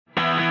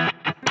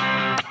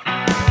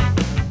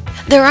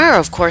There are,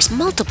 of course,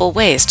 multiple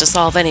ways to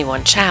solve any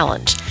one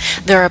challenge.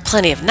 There are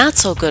plenty of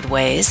not-so-good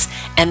ways,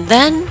 and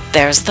then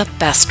there's the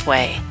best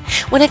way.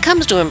 When it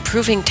comes to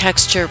improving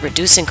texture,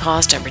 reducing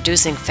cost, and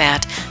reducing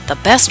fat, the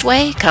best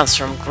way comes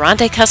from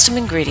Grande Custom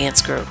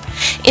Ingredients Group.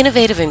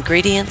 Innovative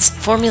ingredients,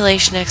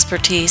 formulation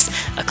expertise,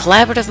 a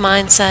collaborative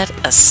mindset,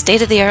 a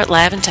state-of-the-art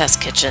lab and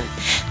test kitchen.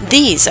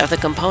 These are the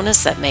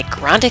components that make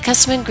Grande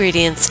Custom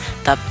Ingredients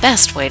the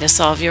best way to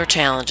solve your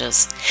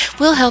challenges.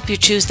 We'll help you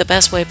choose the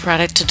best whey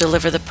product to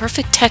deliver the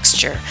perfect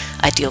texture,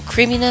 ideal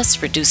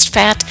creaminess, reduced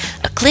fat,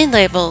 a clean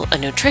label, a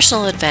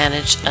nutritional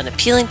advantage, an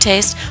appealing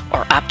taste,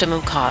 or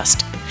optimum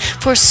cost.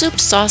 For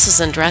soups, sauces,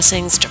 and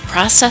dressings, to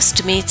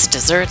processed meats,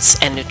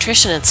 desserts, and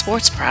nutrition and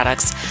sports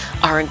products,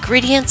 our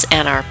ingredients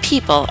and our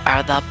people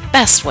are the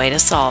best way to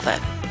solve it.